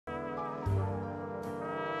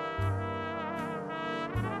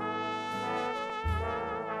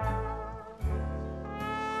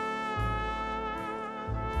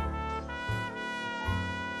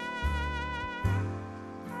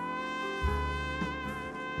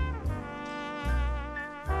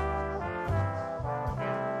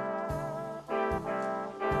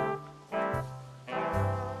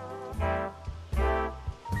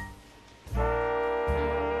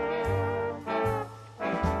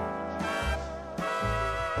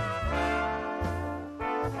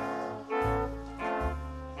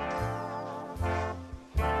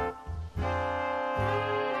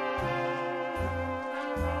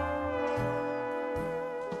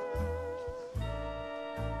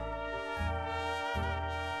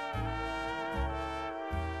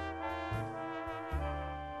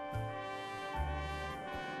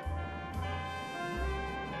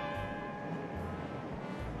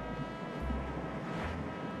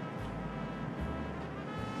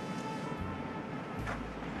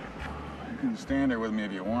can stand there with me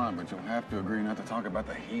if you want, but you'll have to agree not to talk about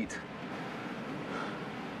the heat.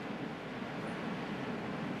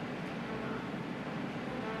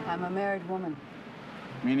 I'm a married woman.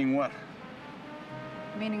 Meaning what?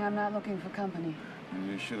 Meaning I'm not looking for company.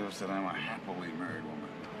 And you should have said I'm a happily married woman.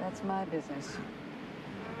 That's my business.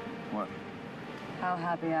 What? How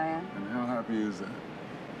happy I am. And how happy is that?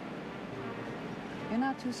 You're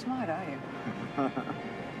not too smart, are you?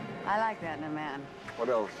 I like that in a man. What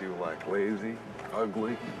else do you like? Lazy,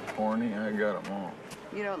 ugly, horny? I got them all.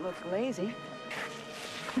 You don't look lazy.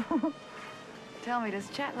 Tell me, does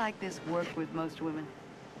chat like this work with most women?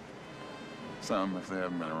 Some, if they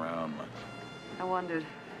haven't been around much. I wondered.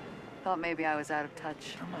 Thought maybe I was out of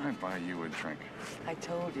touch. I might buy you a drink. I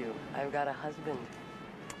told you, I've got a husband.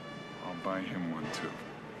 I'll buy him one, too.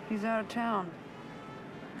 He's out of town.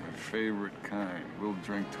 My favorite kind. We'll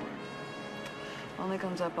drink to him. Only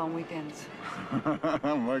comes up on weekends.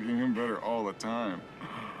 I'm liking him better all the time.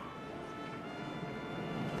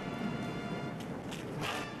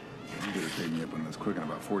 You gotta take me up on this quick. In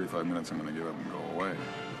about 45 minutes, I'm gonna give up and go away.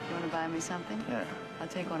 You want to buy me something? Yeah. I'll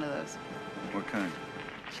take one of those. What kind?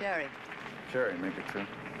 Cherry. Cherry, make it two.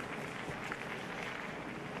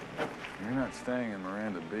 You're not staying in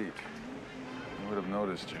Miranda Beach. I would have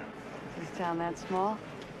noticed you. Is town that small?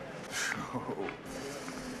 Oh.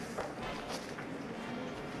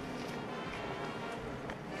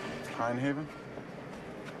 Pine Haven?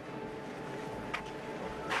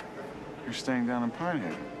 You're staying down in Pine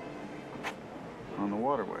Haven. On the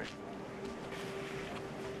waterway.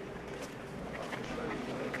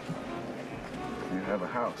 You have a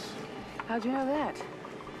house. How'd you know that?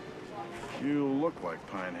 You look like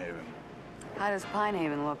Pine Haven. How does Pine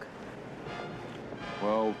Haven look?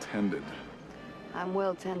 Well tended. I'm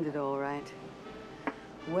well tended, all right.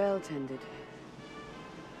 Well tended.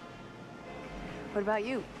 What about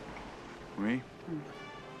you? Me?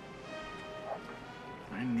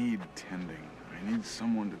 I need tending. I need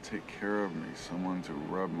someone to take care of me, someone to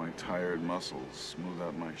rub my tired muscles, smooth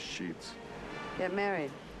out my sheets. Get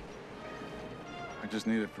married. I just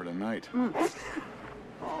need it for tonight.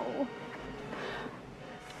 Oh.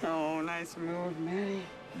 Oh, nice move, Maddie.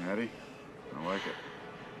 Maddie? I like it.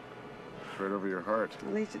 Straight over your heart.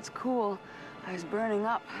 At least it's cool. I was burning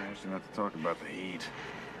up. I asked you not to talk about the heat.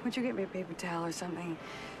 Would you get me a paper towel or something?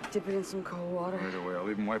 Dip it in some cold water. Right away. I'll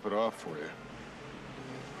even wipe it off for you.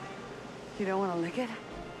 You don't want to lick it?